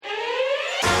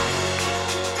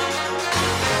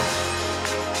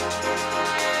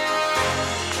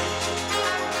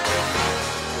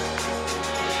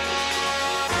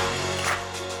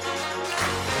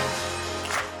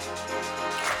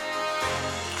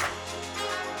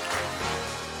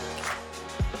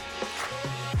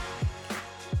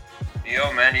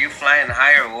go, man. Are you flying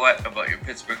high or what about your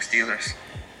Pittsburgh Steelers?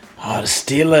 Oh, the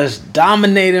Steelers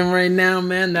dominating right now,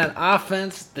 man. That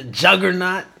offense, the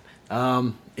juggernaut.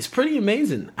 It's pretty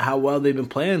amazing how well they've been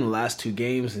playing the last two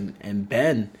games, and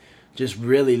Ben just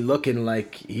really looking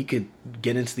like he could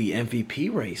get into the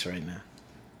MVP race right now.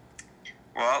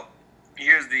 Well,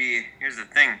 here's the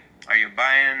thing. Are you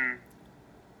buying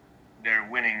their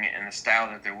winning and the style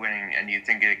that they're winning, and you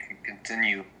think it can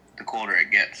continue the colder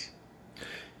it gets?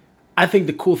 I think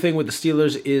the cool thing with the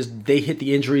Steelers is they hit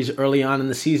the injuries early on in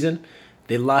the season.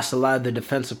 They lost a lot of their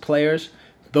defensive players.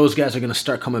 Those guys are going to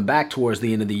start coming back towards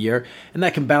the end of the year, and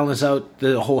that can balance out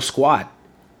the whole squad.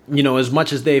 You know, as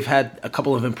much as they've had a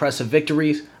couple of impressive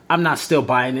victories, I'm not still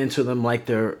buying into them like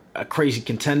they're a crazy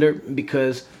contender,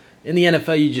 because in the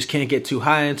NFL you just can't get too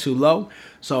high and too low.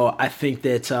 So I think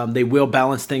that they will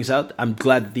balance things out. I'm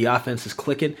glad that the offense is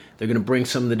clicking. They're going to bring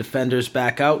some of the defenders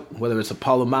back out, whether it's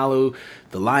Apollo Malu,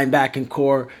 the linebacking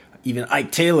core, even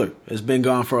Ike Taylor has been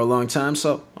gone for a long time.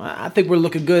 So I think we're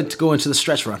looking good to go into the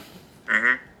stretch run.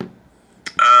 Mm-hmm.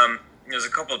 There's a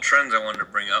couple of trends I wanted to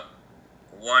bring up.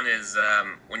 One is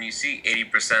when you see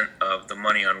 80% of the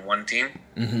money on one team,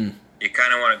 you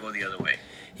kind of want to go the other way.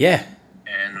 Yeah.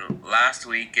 And last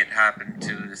week it happened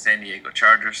to the San Diego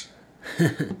Chargers.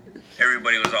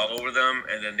 Everybody was all over them,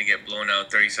 and then they get blown out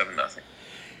 37-0.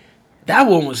 That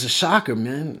one was a shocker,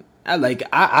 man.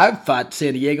 I thought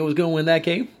San Diego was going to win that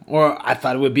game, or I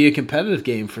thought it would be a competitive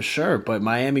game for sure, but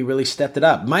Miami really stepped it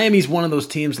up. Miami's one of those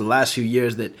teams the last few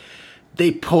years that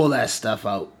they pull that stuff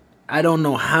out. I don't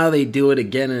know how they do it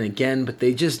again and again, but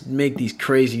they just make these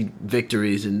crazy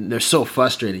victories, and they're so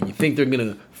frustrating. You think they're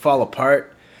going to fall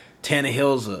apart.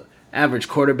 Tannehill's an average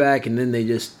quarterback, and then they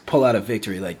just pull out a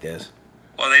victory like this.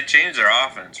 Well, they changed their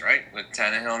offense, right, with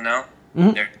Tannehill now.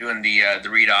 Mm-hmm. They're doing the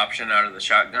read option out of the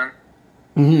shotgun.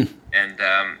 Mm-hmm.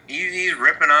 And he's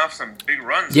ripping off some big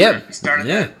runs. Yeah. He started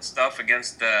that stuff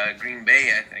against Green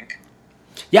Bay, I think.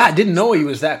 Yeah, I didn't know he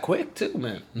was that quick, too,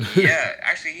 man. Yeah,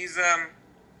 actually, he's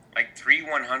like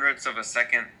 3/100ths of a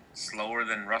second slower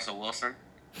than Russell Wilson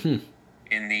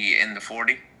in the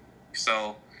 40.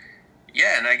 So,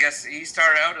 yeah, and I guess he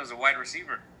started out as a wide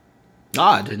receiver. Oh,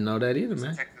 I didn't know that either,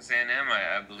 man. Texas A&M,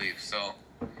 I believe. So,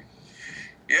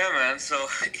 yeah, man. So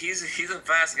he's a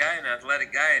fast guy, an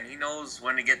athletic guy, and he knows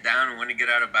when to get down and when to get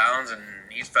out of bounds, and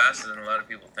he's faster than a lot of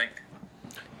people think.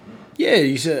 Yeah,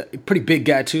 he's a pretty big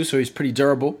guy too, so he's pretty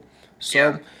durable.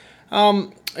 So,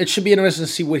 it should be interesting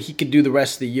to see what he can do the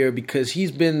rest of the year, because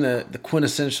he's been the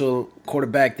quintessential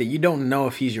quarterback that you don't know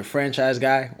if he's your franchise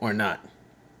guy or not.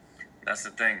 That's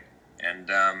the thing. And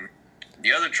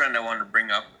the other trend I wanted to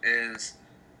bring up is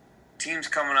teams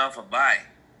coming off a bye.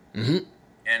 Mm-hmm.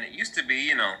 And it used to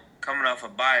be, coming off a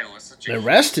bye was such a... They're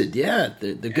rested, yeah.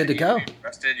 They're good to go. You're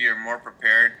rested, you're more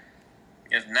prepared.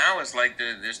 Because now it's like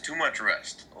there's too much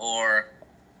rest, or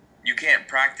you can't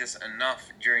practice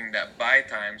enough during that bye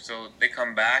time, so they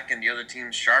come back and the other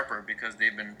team's sharper because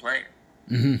they've been playing.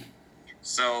 Mm-hmm.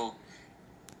 So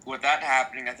with that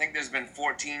happening, I think there's been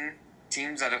 14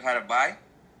 teams that have had a bye,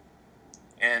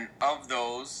 and of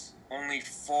those, only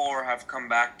 4 have come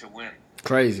back to win.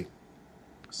 Crazy.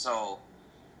 So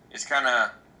it's kind of,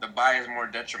 the bye is more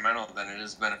detrimental than it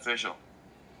is beneficial.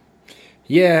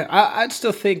 Yeah, I'd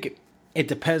still think it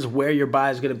depends where your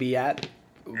bye is going to be at,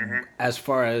 as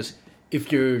far as if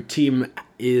your team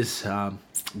is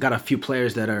got a few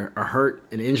players that are hurt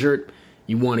and injured,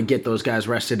 you want to get those guys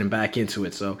rested and back into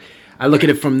it. So I look at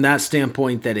it from that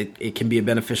standpoint, that it can be a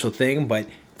beneficial thing, but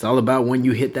it's all about when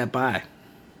you hit that bye.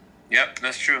 Yep,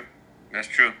 that's true. That's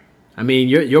true. I mean,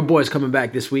 your boy's coming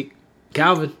back this week,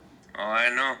 Calvin. Oh, I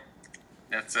know.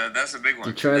 That's a big one.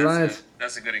 Detroit Lions.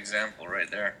 That's a good example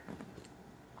right there.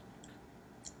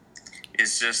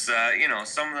 It's just,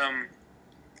 some of them,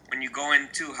 when you go in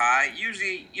too high,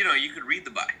 usually, you could read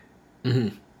the bye.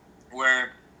 Mm-hmm.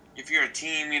 Where if you're a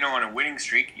team, on a winning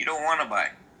streak, you don't want to buy.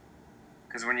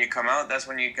 Because when you come out, that's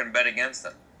when you can bet against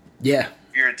them. Yeah.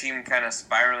 If you're a team kind of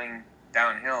spiraling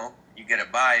downhill, you get a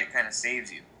bye, it kind of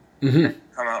saves you. Mm-hmm.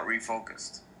 Come out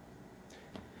refocused.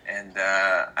 And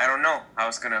I don't know how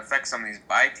it's going to affect some of these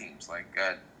bye teams. Like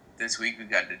this week we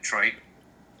got Detroit,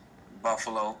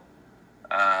 Buffalo,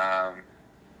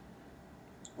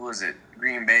 who was it?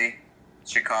 Green Bay,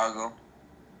 Chicago.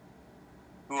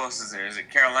 Who else is there? Is it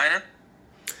Carolina?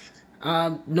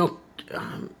 No.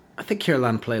 I think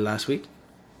Carolina played last week.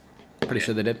 Pretty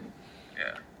sure they did.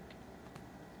 Yeah.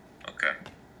 Okay.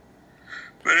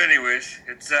 But anyways,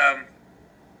 it's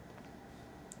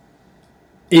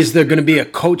Is there going to be a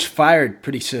coach fired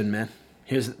pretty soon, man?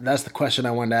 That's the question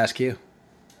I wanted to ask you.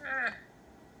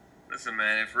 Listen,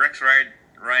 man, if Rex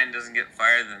Ryan doesn't get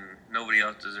fired, then nobody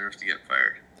else deserves to get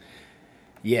fired.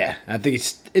 Yeah, I think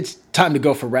it's time to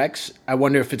go for Rex. I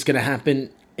wonder if it's going to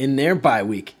happen in their bye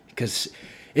week. Because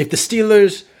if the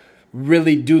Steelers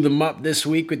really do them up this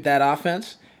week with that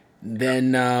offense,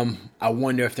 then I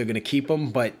wonder if they're going to keep him.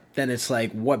 But then it's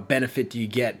like, what benefit do you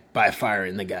get by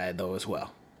firing the guy, though, as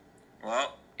well?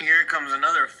 Well, here comes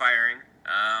another firing.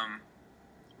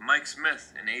 Mike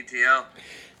Smith in ATL.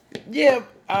 Yeah,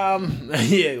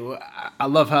 yeah. I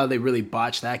love how they really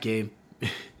botched that game.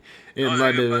 They're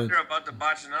about to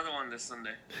botch another one this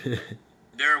Sunday.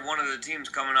 They're one of the teams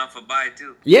coming off a bye,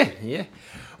 too. Yeah.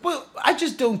 Well, I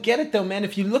just don't get it, though, man.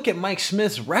 If you look at Mike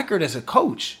Smith's record as a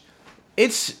coach,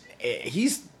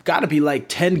 he's got to be like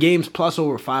 10 games plus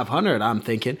over 500, I'm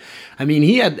thinking. I mean,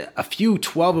 he had a few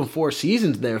 12-4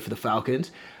 seasons there for the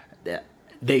Falcons.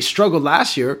 They struggled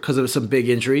last year because of some big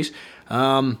injuries.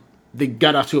 They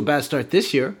got off to a bad start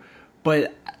this year.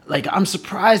 But, like, I'm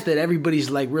surprised that everybody's,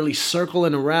 like, really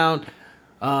circling around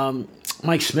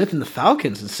Mike Smith and the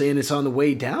Falcons and saying it's on the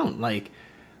way down. Like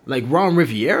Ron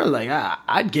Rivera, like,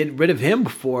 I'd get rid of him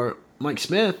before Mike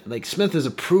Smith. Like, Smith is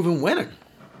a proven winner.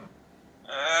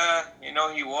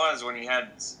 He was when he had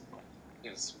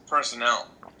his personnel.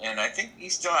 And I think he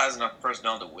still has enough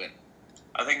personnel to win.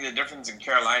 I think the difference in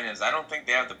Carolina is I don't think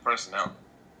they have the personnel.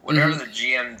 Whatever the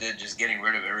GM did, just getting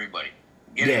rid of everybody.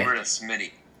 Getting rid of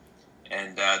Smitty.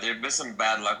 And there's been some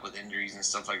bad luck with injuries and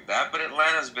stuff like that. But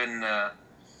Atlanta's been,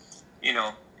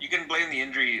 you can blame the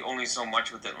injury only so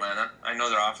much with Atlanta. I know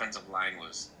their offensive line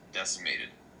was decimated.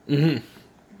 Mm-hmm.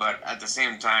 But at the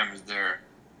same time,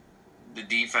 the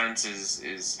defense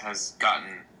has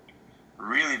gotten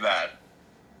really bad.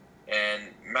 And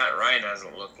Matt Ryan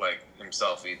hasn't looked like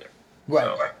himself either. Right.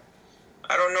 So,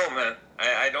 I don't know, man.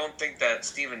 I don't think that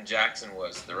Steven Jackson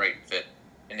was the right fit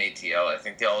in ATL. I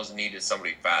think they always needed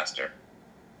somebody faster.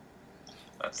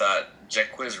 I thought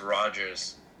Jacquizz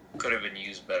Rodgers could have been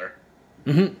used better.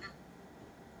 Mm-hmm.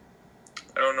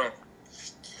 I don't know.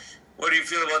 What do you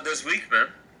feel about this week, man?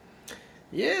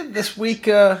 Yeah, this week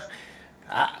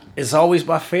is always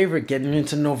my favorite, getting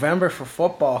into November for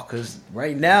football, because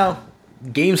right now,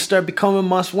 games start becoming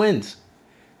must-wins.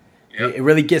 Yep. It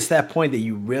really gets to that point that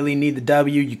you really need the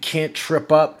W. You can't trip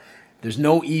up. There's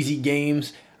no easy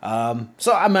games.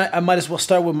 So I might as well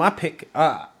start with my pick.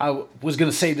 I was going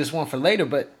to save this one for later,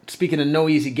 but speaking of no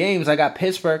easy games, I got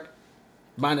Pittsburgh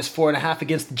 -4.5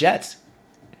 against the Jets.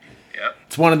 Yep.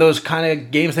 It's one of those kind of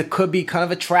games that could be kind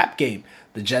of a trap game.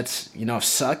 The Jets, have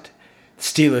sucked. The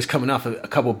Steelers coming off a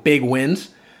couple big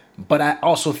wins. But I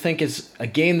also think it's a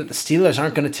game that the Steelers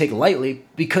aren't going to take lightly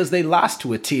because they lost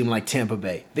to a team like Tampa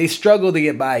Bay. They struggled to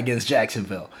get by against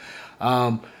Jacksonville.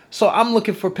 So I'm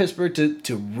looking for Pittsburgh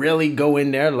to really go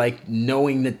in there, like,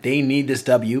 knowing that they need this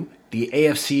W. The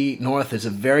AFC North is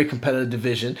a very competitive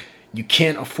division. You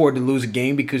can't afford to lose a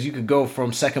game because you could go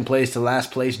from second place to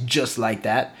last place just like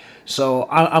that. So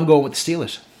I'm going with the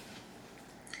Steelers.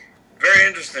 Very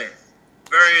interesting.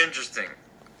 Very interesting.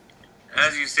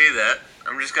 As you say that,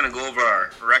 I'm just going to go over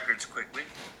our records quickly.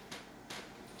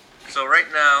 So right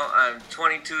now, I'm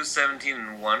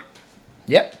 22-17-1.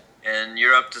 Yep. And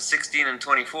you're up to 16-24.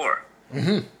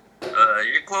 Mm-hmm.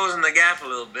 You're closing the gap a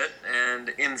little bit, and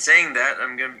in saying that,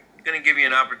 I'm going to give you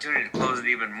an opportunity to close it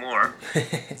even more.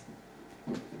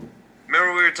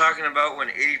 Remember we were talking about when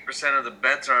 80% of the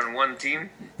bets are on one team?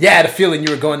 Yeah, I had a feeling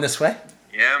you were going this way.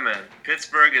 Yeah, man.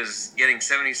 Pittsburgh is getting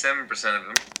 77% of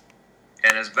them.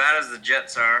 And as bad as the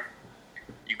Jets are,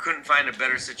 you couldn't find a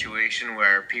better situation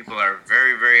where people are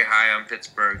very, very high on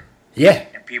Pittsburgh. Yeah.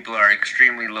 And people are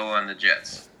extremely low on the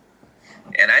Jets.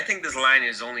 And I think this line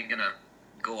is only going to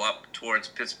go up towards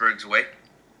Pittsburgh's way.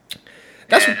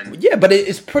 But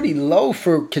it's pretty low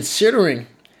for considering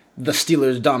the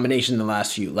Steelers' domination in the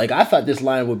last few. Like, I thought this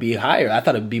line would be higher. I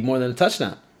thought it would be more than a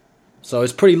touchdown. So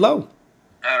it's pretty low.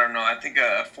 I don't know. I think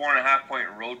a 4.5-point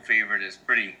road favorite is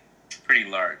pretty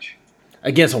large.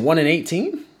 Against a 1-8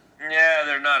 team? Yeah,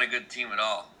 they're not a good team at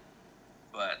all.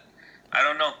 But I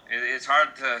don't know. It's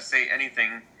hard to say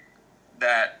anything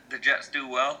that the Jets do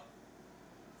well.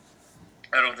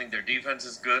 I don't think their defense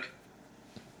is good.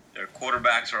 Their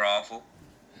quarterbacks are awful.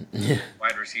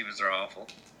 Wide receivers are awful.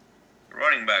 The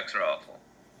running backs are awful.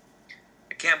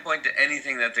 I can't point to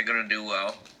anything that they're going to do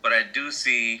well, but I do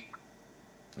see...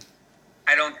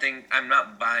 I'm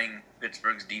not buying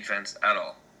Pittsburgh's defense at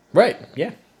all. Right,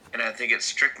 yeah. And I think it's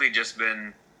strictly just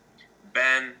been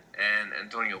Ben and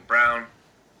Antonio Brown.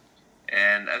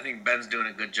 And I think Ben's doing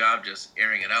a good job just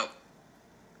airing it out.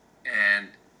 And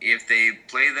if they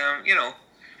play them,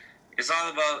 it's all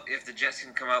about if the Jets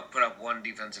can come out, put up one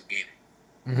defensive game.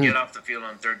 Mm-hmm. Get off the field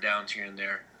on third downs here and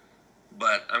there.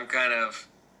 But I'm kind of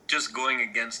just going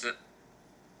against it.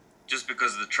 just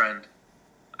because of the trend.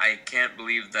 I can't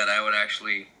believe that I would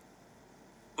actually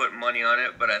put money on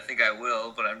it, but I think I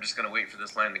will. But I'm just going to wait for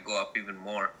this line to go up even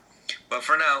more. But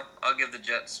for now, I'll give the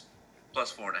Jets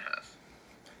plus 4.5.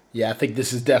 Yeah, I think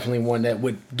this is definitely one that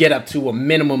would get up to a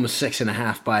minimum of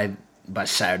 6.5 by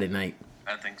Saturday night.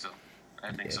 I think so.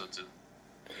 I think so too.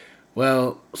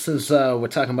 Well, since we're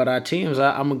talking about our teams,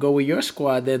 I'm gonna go with your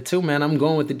squad there too, man. I'm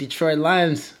going with the Detroit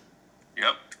Lions.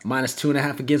 Yep. Minus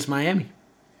 2.5 against Miami.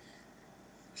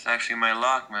 It's actually my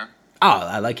lock, man. Oh,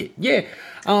 I like it. Yeah.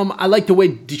 I like the way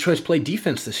Detroit's played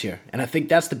defense this year. And I think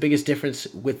that's the biggest difference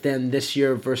with them this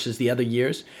year versus the other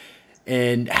years.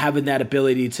 And having that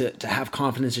ability to have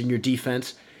confidence in your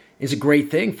defense is a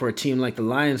great thing for a team like the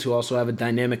Lions, who also have a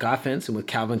dynamic offense. And with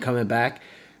Calvin coming back,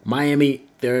 Miami,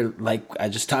 they're like I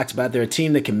just talked about, they're a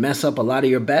team that can mess up a lot of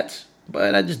your bets,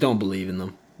 but I just don't believe in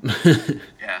them.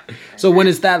 Yeah. So when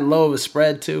it's that low of a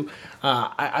spread, too,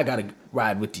 I got to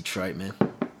ride with Detroit, man.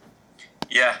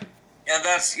 Yeah. And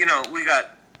that's, we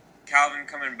got Calvin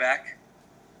coming back.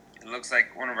 It looks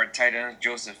like one of our tight ends,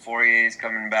 Joseph Fourier, is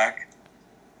coming back.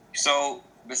 So,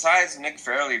 besides Nick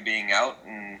Fairley being out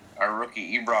and our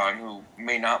rookie Ebron, who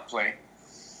may not play,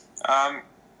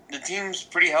 the team's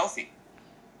pretty healthy.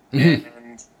 Mm-hmm.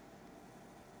 And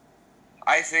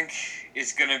I think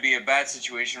it's going to be a bad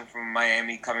situation for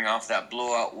Miami coming off that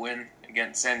blowout win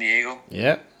against San Diego.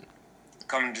 Yep.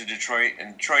 Coming to Detroit,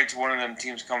 and Detroit's one of them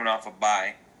teams coming off a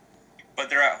bye. But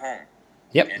they're at home.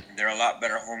 Yep. And they're a lot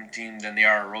better home team than they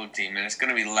are a road team. And it's going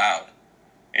to be loud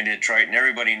in Detroit. And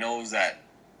everybody knows that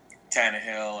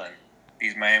Tannehill and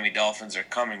these Miami Dolphins are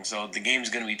coming. So the game's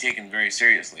going to be taken very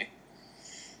seriously.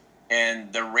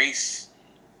 And the race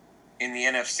in the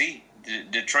NFC,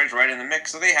 Detroit's right in the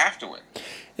mix, so they have to win.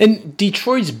 And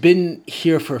Detroit's been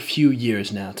here for a few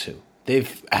years now, too.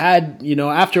 They've had,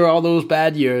 after all those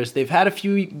bad years, they've had a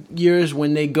few years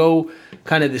when they go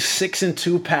kind of the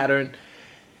 6-2 pattern,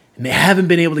 and they haven't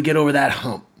been able to get over that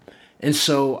hump. And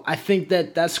so I think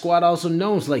that squad also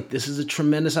knows, this is a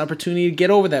tremendous opportunity to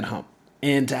get over that hump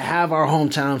and to have our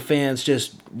hometown fans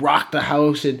just rock the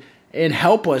house and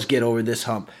help us get over this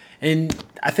hump. And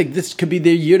I think this could be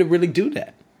their year to really do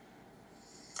that.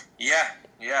 Yeah,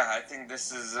 I think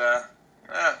this is,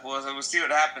 we'll see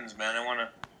what happens, man. I want to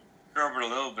curb it a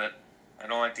little bit. I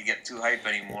don't like to get too hype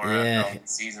anymore after all the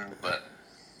season, but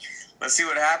let's see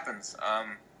what happens.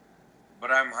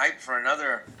 But I'm hyped for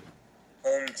another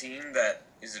home team that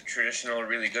is a traditional,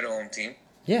 really good home team.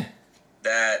 Yeah.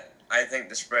 That I think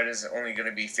the spread is only going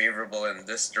to be favorable in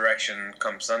this direction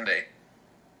come Sunday.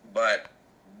 But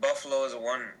Buffalo is a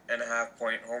 1.5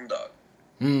 point home dog.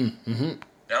 Mm-hmm. And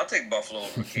I'll take Buffalo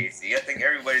over KC. I think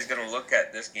everybody's going to look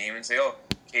at this game and say, oh,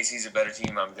 KC's a better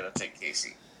team, I'm going to take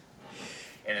KC.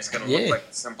 And it's going to look like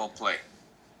a simple play.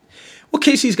 Well,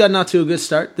 KC's gotten out to a good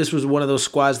start. This was one of those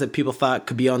squads that people thought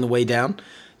could be on the way down.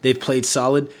 They've played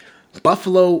solid.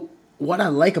 Buffalo, what I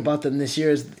like about them this year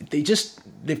is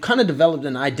they've kind of developed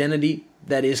an identity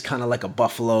that is kind of like a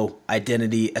Buffalo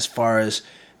identity as far as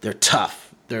they're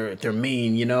tough, they're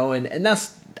mean, and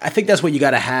I think that's what you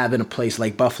got to have in a place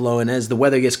like Buffalo. And as the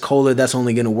weather gets colder, that's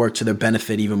only going to work to their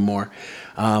benefit even more.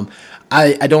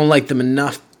 I don't like them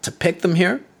enough to pick them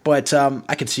here. But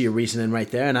I can see your reasoning right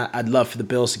there, and I'd love for the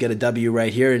Bills to get a W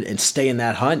right here and stay in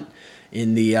that hunt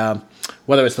in the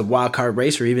whether it's the wild card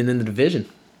race or even in the division.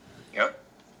 Yep.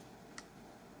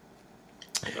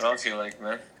 What else you like,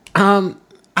 man?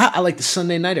 I like the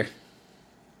Sunday Nighter.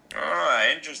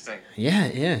 Oh, interesting.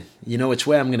 Yeah. You know which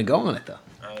way I'm going to go on it, though?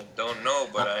 I don't know,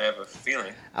 but I have a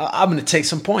feeling. I'm going to take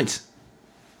some points.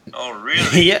 Oh,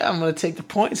 really? Yeah, I'm going to take the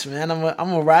points, man. I'm going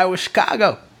to ride with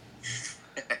Chicago.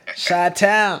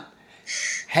 Chi-Town.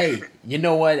 Hey, you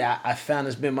know what? I found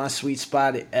has been my sweet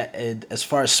spot as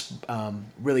far as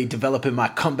really developing my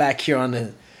comeback here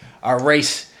on our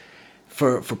race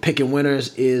for picking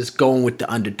winners is going with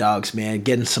the underdogs, man,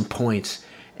 getting some points.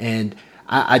 And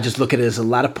I just look at it as a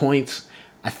lot of points.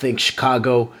 I think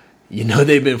Chicago,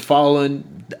 they've been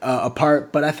falling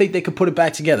apart, but I think they could put it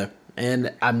back together.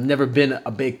 And I've never been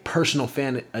a big personal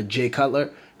fan of Jay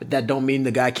Cutler, but that don't mean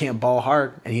the guy can't ball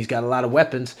hard, and he's got a lot of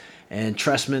weapons. And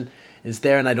Trestman is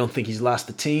there, and I don't think he's lost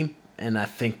the team. And I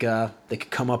think they could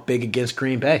come up big against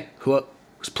Green Bay, who's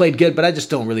played good, but I just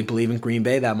don't really believe in Green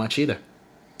Bay that much either.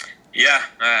 Yeah,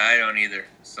 I don't either.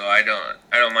 So I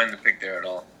don't mind the pick there at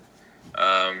all.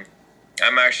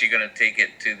 I'm actually going to take it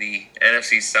to the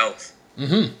NFC South,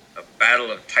 a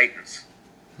battle of titans.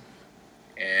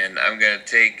 And I'm going to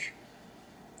take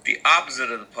the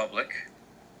opposite of the public,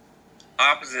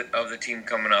 opposite of the team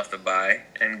coming off the bye,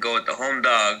 and go with the home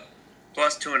dog,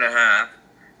 plus 2.5,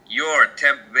 your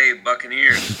Tampa Bay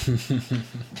Buccaneers.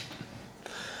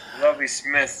 Lovie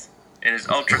Smith and his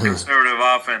ultra-conservative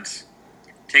offense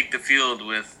take the field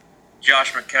with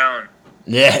Josh McCown.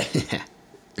 Yeah.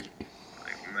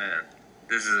 Man,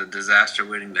 this is a disaster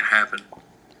waiting to happen.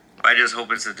 I just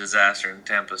hope it's a disaster in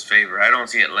Tampa's favor. I don't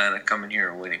see Atlanta coming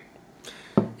here and winning.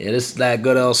 Yeah, this is that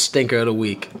good old stinker of the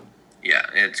week. Yeah,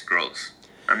 it's gross.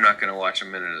 I'm not going to watch a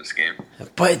minute of this game.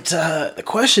 But the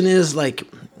question is, like,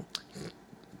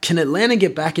 can Atlanta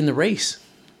get back in the race?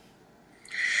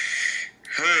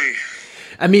 Hey.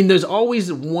 I mean, there's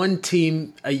always one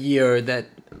team a year that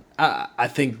I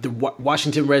think the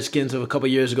Washington Redskins of a couple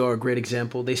years ago are a great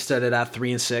example. They started out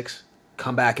 3-6,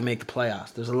 come back and make the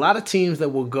playoffs. There's a lot of teams that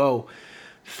will go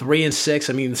 3-6.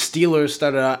 I mean, the Steelers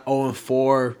started out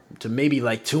 0-4 to maybe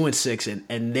like 2-6,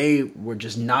 and they were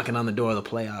just knocking on the door of the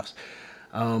playoffs.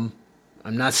 I'm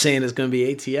not saying it's going to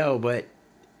be ATL, but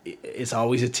it's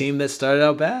always a team that started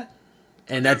out bad,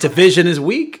 and that division is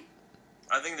weak.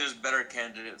 I think there's better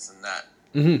candidates than that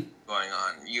going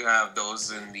on. You have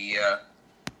those in the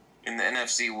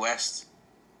NFC West,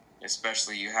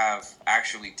 especially. You have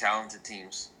actually talented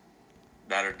teams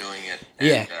that are doing it.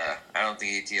 And, I don't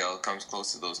think ATL comes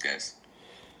close to those guys.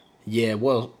 Yeah,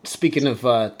 well, speaking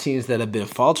of teams that have been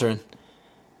faltering,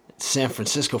 San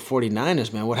Francisco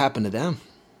 49ers, man, what happened to them?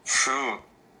 Phew.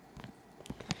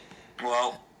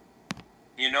 Well,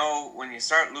 you know, when you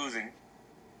start losing,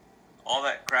 all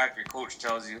that crap your coach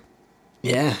tells you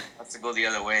has to go the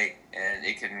other way, and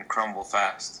it can crumble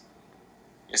fast,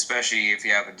 especially if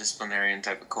you have a disciplinarian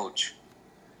type of coach.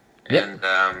 Yep. And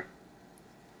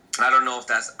I don't know if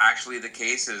that's actually the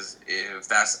case, if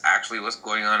that's actually what's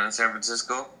going on in San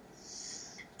Francisco,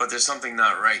 but there's something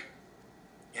not right.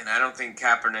 And I don't think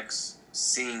Kaepernick's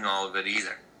seeing all of it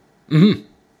either. I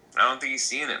don't think he's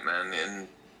seeing it, man. And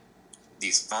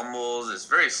these fumbles, it's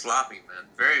very sloppy, man.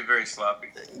 Very, very sloppy.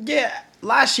 Yeah,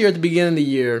 last year at the beginning of the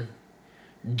year,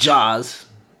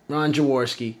 Ron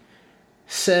Jaworski,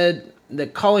 said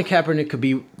that Colin Kaepernick could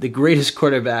be the greatest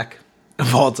quarterback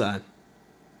of all time.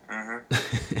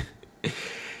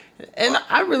 And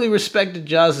I really respected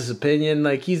Jaws' opinion.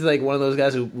 Like, he's like one of those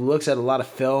guys who looks at a lot of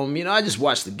film. You know, I just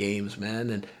watch the games,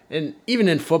 man. And even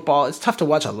in football, it's tough to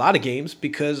watch a lot of games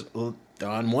because they're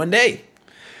on one day.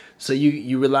 So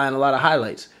you rely on a lot of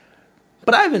highlights.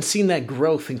 But I haven't seen that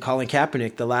growth in Colin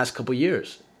Kaepernick the last couple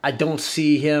years. I don't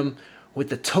see him with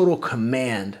the total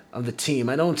command of the team.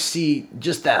 I don't see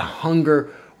just that hunger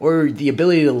or the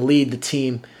ability to lead the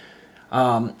team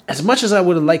as much as I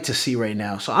would have liked to see right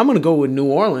now. So I'm going to go with New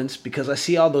Orleans because I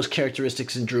see all those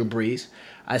characteristics in Drew Brees.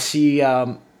 I see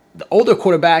the older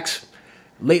quarterbacks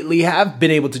lately have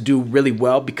been able to do really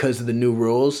well because of the new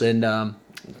rules and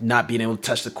not being able to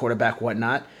touch the quarterback,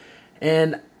 whatnot.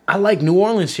 And I like New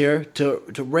Orleans here to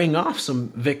ring off some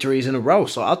victories in a row.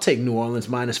 So I'll take New Orleans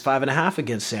minus 5.5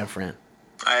 against San Fran.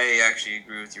 I actually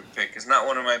agree with your pick. It's not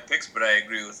one of my picks, but I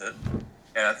agree with it.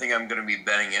 And I think I'm going to be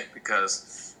betting it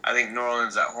because I think New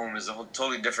Orleans at home is a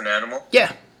totally different animal.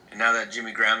 Yeah. And now that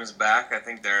Jimmy Graham is back, I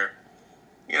think they're,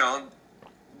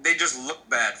 they just look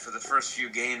bad for the first few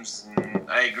games. And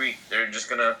I agree. They're just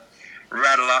going to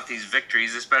rattle off these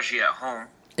victories, especially at home.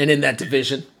 And in that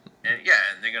division. And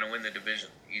they're going to win the division.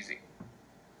 Easy.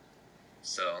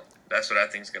 So that's what I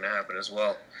think is going to happen as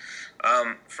well.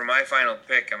 For my final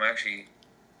pick, I'm actually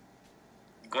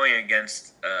going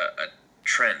against a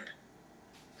trend.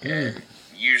 And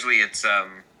usually it's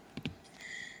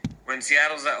when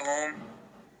Seattle's at home,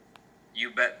 you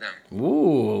bet them.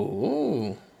 Ooh.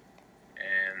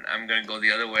 And I'm going to go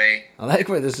the other way. I like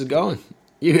where this is going.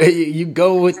 You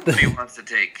go with Everybody wants to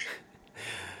take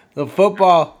the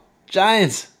football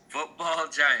Giants. Football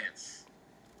Giants.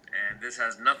 And this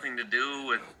has nothing to do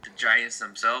with the Giants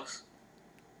themselves.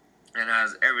 It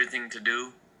has everything to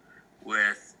do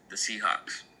with the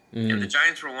Seahawks. And the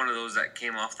Giants were one of those that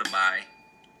came off the bye.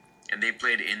 And they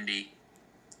played Indy.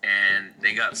 And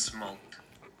they got smoked.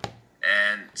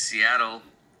 And Seattle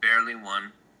barely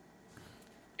won.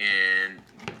 And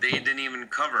they didn't even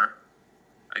cover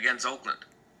against Oakland.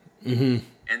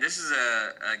 And this is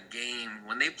a game,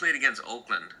 when they played against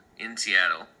Oakland in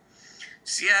Seattle,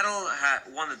 Seattle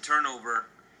won the turnover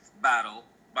battle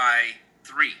by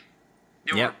 3.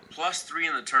 They were +3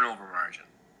 in the turnover margin.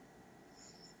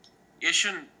 It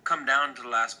shouldn't come down to the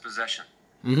last possession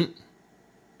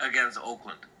against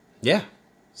Oakland. Yeah.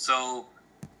 So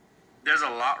there's a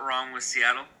lot wrong with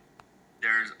Seattle.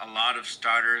 There's a lot of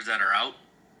starters that are out.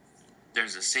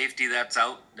 There's a safety that's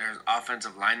out. There's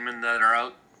offensive linemen that are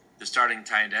out. The starting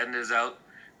tight end is out.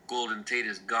 Golden Tate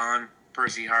is gone.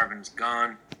 Percy Harvin's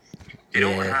gone. They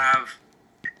don't have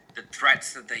the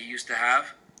threats that they used to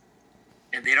have.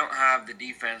 And they don't have the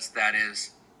defense that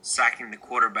is sacking the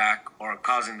quarterback or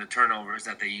causing the turnovers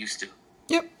that they used to.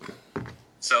 Yep.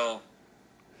 So,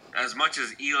 as much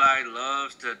as Eli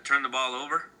loves to turn the ball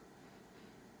over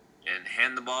and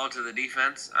hand the ball to the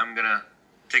defense, I'm going to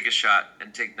take a shot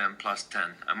and take them plus 10.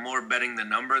 I'm more betting the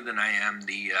number than I am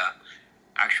the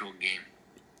actual game.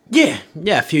 Yeah,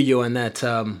 I feel you on that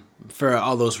for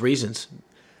all those reasons.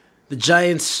 The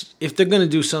Giants, if they're going to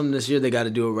do something this year, they got to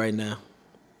do it right now.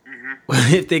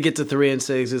 Mm-hmm. If they get to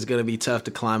 3-6, it's going to be tough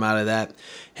to climb out of that.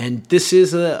 And this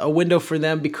is a window for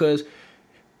them because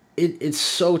it's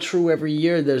so true every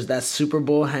year. There's that Super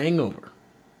Bowl hangover.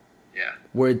 Yeah.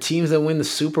 Where teams that win the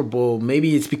Super Bowl,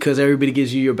 maybe it's because everybody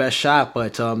gives you your best shot,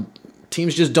 but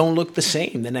teams just don't look the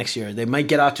same the next year. They might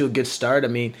get out to a good start. I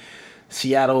mean,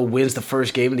 Seattle wins the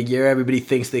first game of the year. Everybody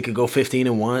thinks they could go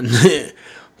 15-1,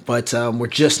 but we're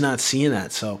just not seeing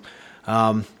that. So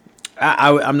I'm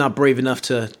not brave enough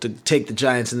to take the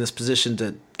Giants in this position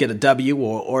to get a W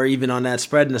or even on that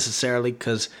spread necessarily,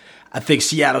 because I think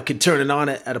Seattle can turn it on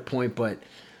at a point, but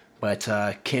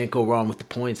can't go wrong with the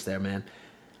points there, man.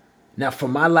 Now, for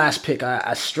my last pick,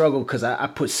 I struggled because I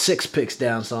put 6 picks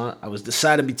down, so I was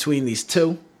deciding between these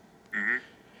two. Mm-hmm.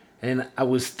 And I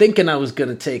was thinking I was going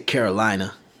to take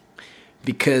Carolina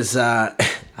because I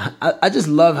just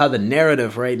love how the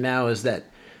narrative right now is that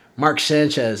Mark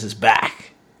Sanchez is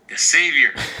back. The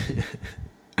savior.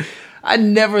 I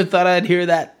never thought I'd hear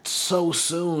that so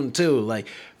soon, too. Like,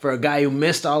 for a guy who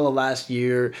missed all of last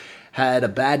year, had a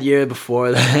bad year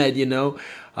before that,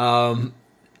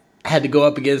 had to go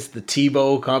up against the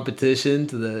Tebow competition,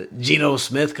 to the Geno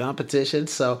Smith competition.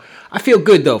 So I feel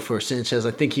good, though, for Sanchez.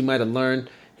 I think he might have learned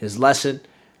his lesson,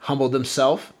 humbled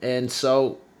himself, and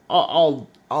so all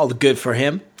the good for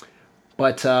him.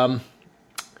 But I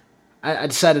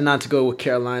decided not to go with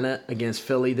Carolina against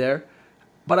Philly there.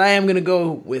 But I am going to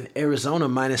go with Arizona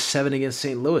 -7 against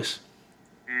St. Louis.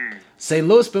 St.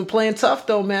 Louis been playing tough,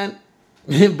 though, man.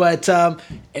 But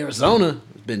Arizona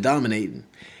has been dominating.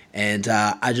 And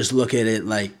I just look at it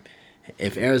like,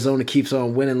 if Arizona keeps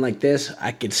on winning like this,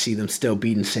 I can see them still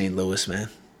beating St. Louis, man.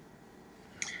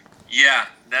 Yeah,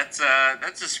 that's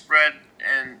a spread,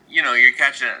 and you're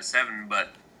catching it at 7, but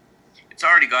it's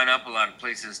already gone up a lot of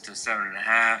places to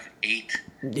 7.5, 8.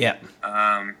 Yeah.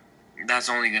 That's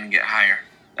only going to get higher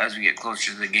as we get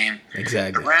closer to the game.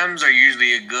 Exactly. The Rams are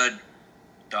usually a good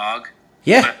dog.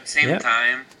 Yeah. But at the same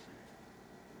time,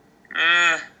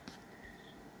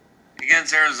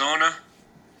 against Arizona,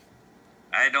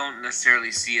 I don't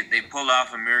necessarily see it. They pulled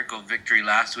off a miracle victory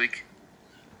last week.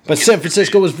 But San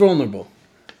Francisco was vulnerable.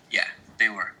 Yeah, they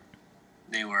were.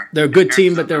 They're a good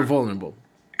team, but they're vulnerable.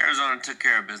 Arizona took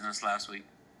care of business last week.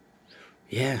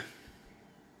 Yeah.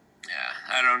 Yeah,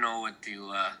 I don't know what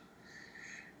to...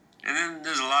 And then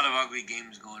there's a lot of ugly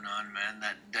games going on, man.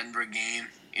 That Denver game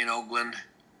in Oakland.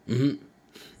 Mm-hmm.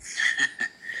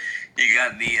 You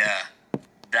got the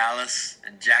Dallas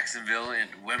and Jacksonville at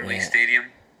Wembley Stadium.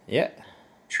 Yeah.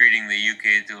 Treating the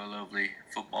UK to a lovely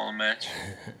football match.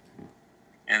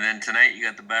 And then tonight you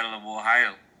got the Battle of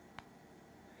Ohio.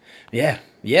 Yeah,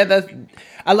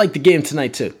 I like the game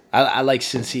tonight too. I like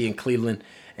Cincy and Cleveland,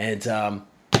 and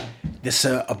this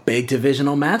is a big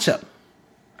divisional matchup.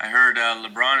 I heard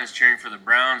LeBron is cheering for the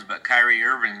Browns, but Kyrie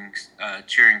Irving's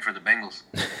cheering for the Bengals.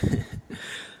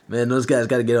 Man, those guys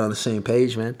got to get on the same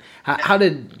page, man. How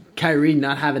did Kyrie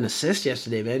not have an assist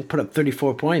yesterday, man? Put up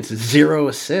 34 points, 0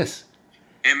 assists.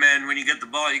 Hey, man, when you get the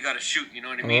ball, you got to shoot. You know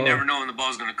what I mean? You never know when the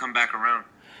ball's going to come back around.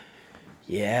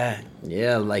 Yeah,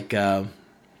 like...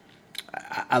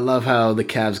 I love how the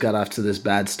Cavs got off to this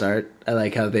bad start. I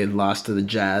like how they lost to the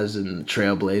Jazz and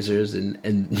Trailblazers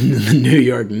and the New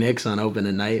York Knicks on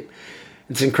opening night.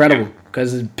 It's incredible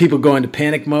because people go into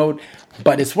panic mode,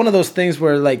 but it's one of those things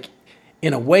where, like,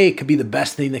 in a way, it could be the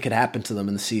best thing that could happen to them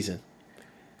in the season.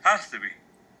 Has to be.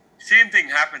 Same thing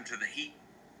happened to the Heat.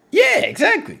 Yeah,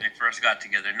 exactly. When they first got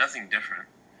together. Nothing different.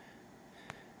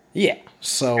 Yeah,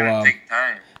 so... It's going to take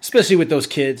time. Especially with those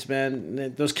kids,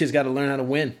 man. Those kids got to learn how to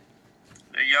win.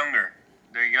 They're younger,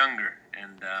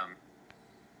 and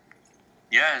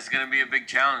it's going to be a big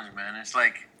challenge, man. It's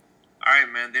like, all right,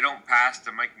 man, they don't pass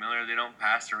to Mike Miller, they don't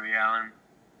pass to Ray Allen.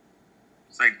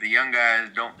 It's like the young guys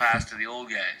don't pass to the old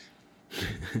guys.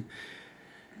 And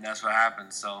that's what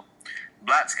happens. So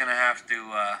Blatt's going to have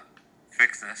to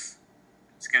fix this.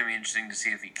 It's going to be interesting to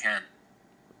see if he can.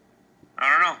 I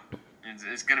don't know.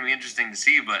 It's going to be interesting to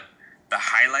see, but the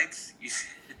highlights,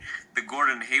 the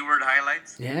Gordon Hayward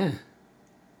highlights. Yeah.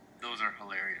 Those are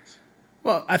hilarious.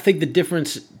 Well, I think the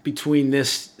difference between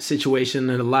this situation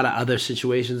and a lot of other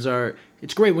situations are,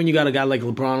 it's great when you got a guy like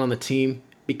LeBron on the team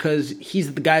because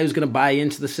he's the guy who's going to buy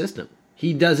into the system.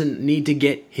 He doesn't need to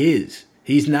get his.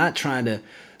 He's not trying to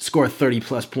score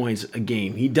 30-plus points a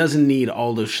game. He doesn't need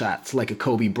all those shots like a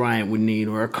Kobe Bryant would need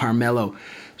or a Carmelo.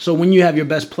 So when you have your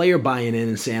best player buying in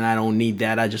and saying, I don't need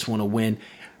that, I just want to win,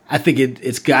 I think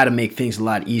it's got to make things a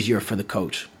lot easier for the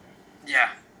coach. Yeah,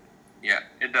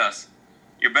 it does.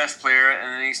 Your best player,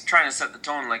 and then he's trying to set the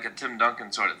tone like a Tim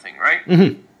Duncan sort of thing, right?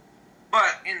 Mm-hmm.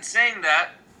 But in saying that,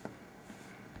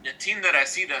 the team that I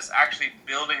see that's actually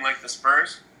building like the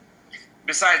Spurs,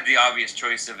 besides the obvious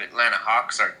choice of Atlanta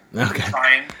Hawks, are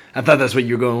trying. I thought that's what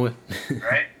you were going with.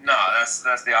 Right? No,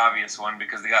 that's the obvious one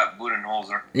because they got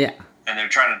Budenholzer. Yeah. And they're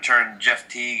trying to turn Jeff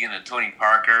Teague into Tony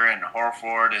Parker and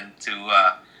Horford into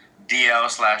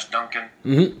DL/Duncan.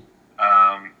 Mm-hmm.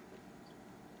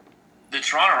 The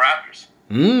Toronto Raptors.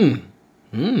 The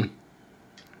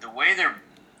way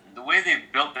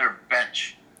they've built their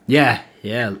bench. Yeah.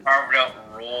 Carved out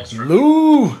roles for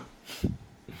Lou.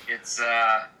 It's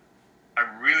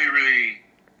I'm really, really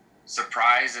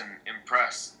surprised and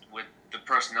impressed with the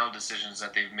personnel decisions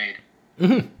that they've made.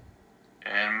 Mm-hmm.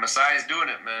 And Masai's doing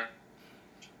it, man.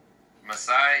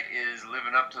 Masai is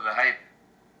living up to the hype.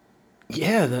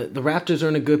 Yeah, the Raptors are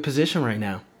in a good position right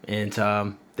now,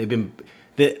 and they've been.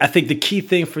 I think the key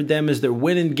thing for them is they're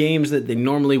winning games that they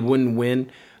normally wouldn't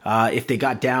win. If they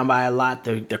got down by a lot,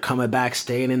 they're coming back,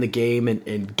 staying in the game,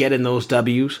 and getting those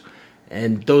W's.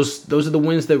 And those are the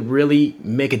wins that really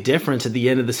make a difference at the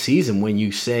end of the season when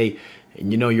you say,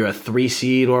 you're a 3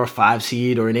 seed or a 5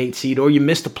 seed or an 8 seed or you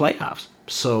miss the playoffs.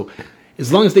 So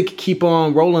as long as they can keep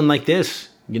on rolling like this,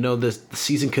 the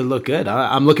season could look good.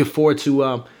 I'm looking forward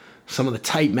to some of the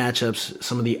tight matchups,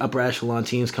 some of the upper echelon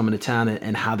teams coming to town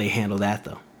and how they handle that,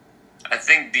 though. I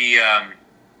think the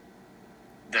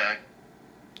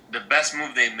best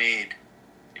move they made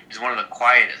is one of the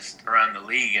quietest around the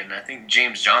league, and I think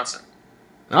James Johnson.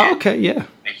 Oh, okay, yeah.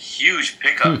 A huge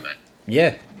pickup, man.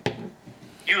 Yeah.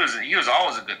 He was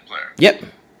always a good player. Yep.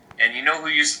 And you know who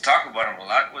used to talk about him a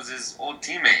lot was his old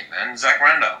teammate, man, Zach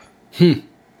Randolph.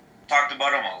 Talked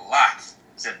about him a lot.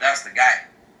 Said, that's the guy.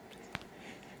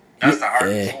 That's the heart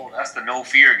and soul. That's the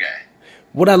no-fear guy.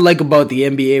 What I like about the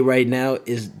NBA right now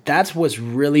is that's what's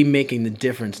really making the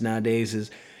difference nowadays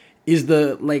is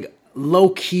the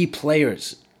low-key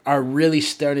players are really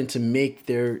starting to make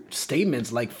their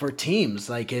statements for teams.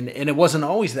 And it wasn't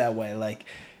always that way.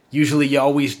 Usually you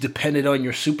always depended on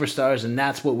your superstars and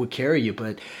that's what would carry you.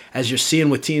 But as you're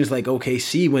seeing with teams like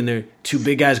OKC, when their two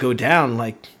big guys go down,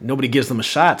 nobody gives them a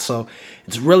shot. So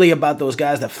it's really about those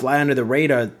guys that fly under the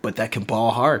radar, but that can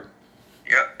ball hard.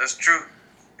 Yeah, that's true.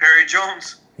 Perry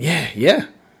Jones. Yeah. Well,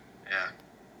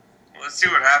 let's see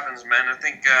what happens, man. I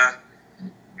think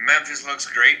Memphis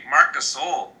looks great. Marc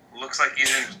Gasol looks like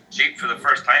he's in shape for the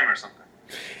first time or something.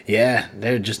 Yeah,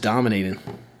 they're just dominating.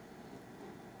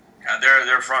 Yeah,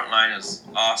 their front line is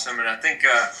awesome, and I think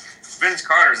Vince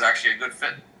Carter is actually a good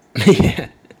fit.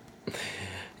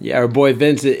 Yeah, our boy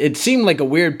Vince. It seemed like a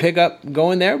weird pickup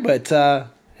going there, but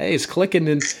hey, it's clicking,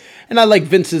 and I like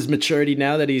Vince's maturity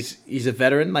now that he's a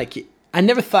veteran. I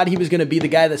never thought he was going to be the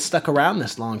guy that stuck around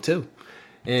this long too,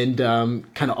 and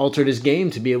kind of altered his game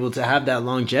to be able to have that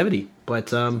longevity. But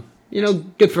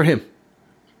good for him.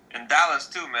 And Dallas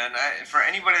too, man. For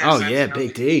anybody that says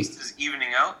Big the D. East is evening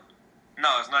out, no,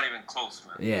 it's not even close,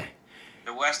 man. Yeah.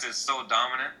 The West is so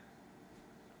dominant.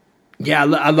 Yeah,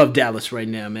 I love Dallas right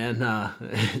now, man.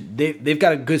 They've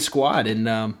got a good squad,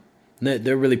 and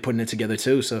they're really putting it together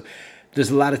too. So there's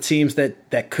a lot of teams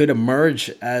that could emerge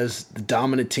as the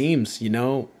dominant teams.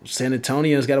 San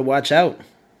Antonio's got to watch out.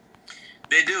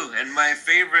 They do, and my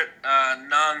favorite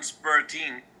non-Spur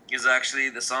team is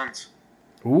actually the Suns.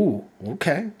 Ooh,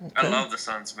 okay. I love the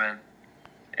Suns, man.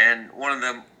 And one of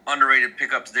the underrated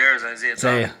pickups there is Isaiah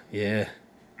Thomas. Yeah.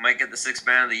 Might get the 6th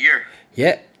man of the year.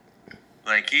 Yeah.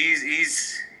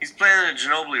 He's playing a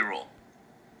Ginobili role.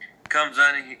 Comes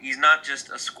on, he's not just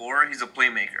a scorer, he's a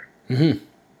playmaker. Mm-hmm.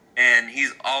 And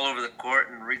he's all over the court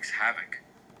and wreaks havoc.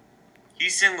 He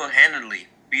single-handedly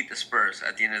beat the Spurs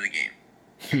at the end of the game.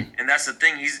 And that's the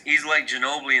thing, he's like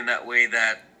Ginobili in that way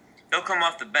that he'll come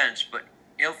off the bench, but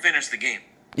he'll finish the game.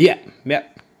 Yeah.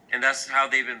 And that's how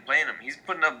they've been playing him. He's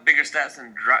putting up bigger stats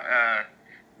than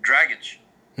Dragic.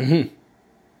 Mm-hmm.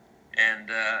 And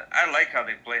I like how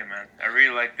they play, man. I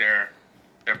really like their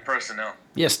personnel.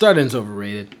 Yeah, starting's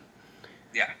overrated.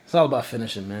 Yeah. It's all about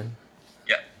finishing, man.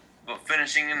 Yeah. But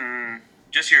finishing and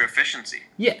just your efficiency.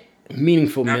 Yeah.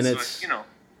 Meaningful that's minutes. What,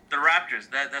 the Raptors,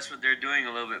 that's what they're doing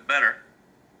a little bit better,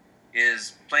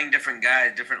 is playing different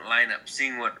guys, different lineups,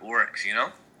 seeing what works,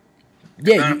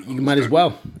 Yeah, you might as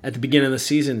well. At the beginning of the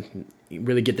season, you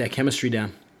really get that chemistry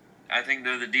down. I think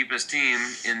they're the deepest team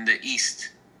in the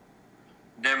East.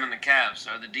 Them and the Cavs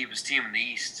are the deepest team in the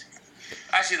East.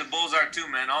 Actually, the Bulls are too,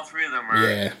 man. All three of them are.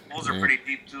 Yeah. Bulls are pretty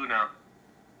deep too now.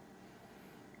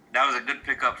 That was a good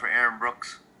pickup for Aaron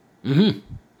Brooks.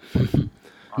 Mm-hmm.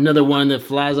 Another one that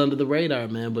flies under the radar,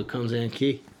 man, but comes in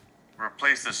key.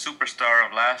 Replaced the superstar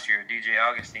of last year, DJ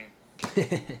Augustine.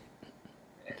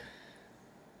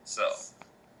 So,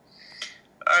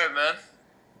 all right, man.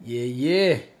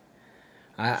 Yeah.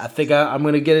 I think I'm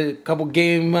going to get a couple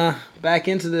game back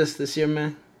into this year,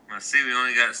 man. Let's see. We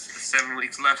only got 7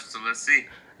 weeks left, so let's see.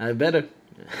 I better.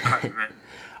 All right, man.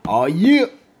 Oh, yeah.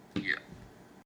 Yeah.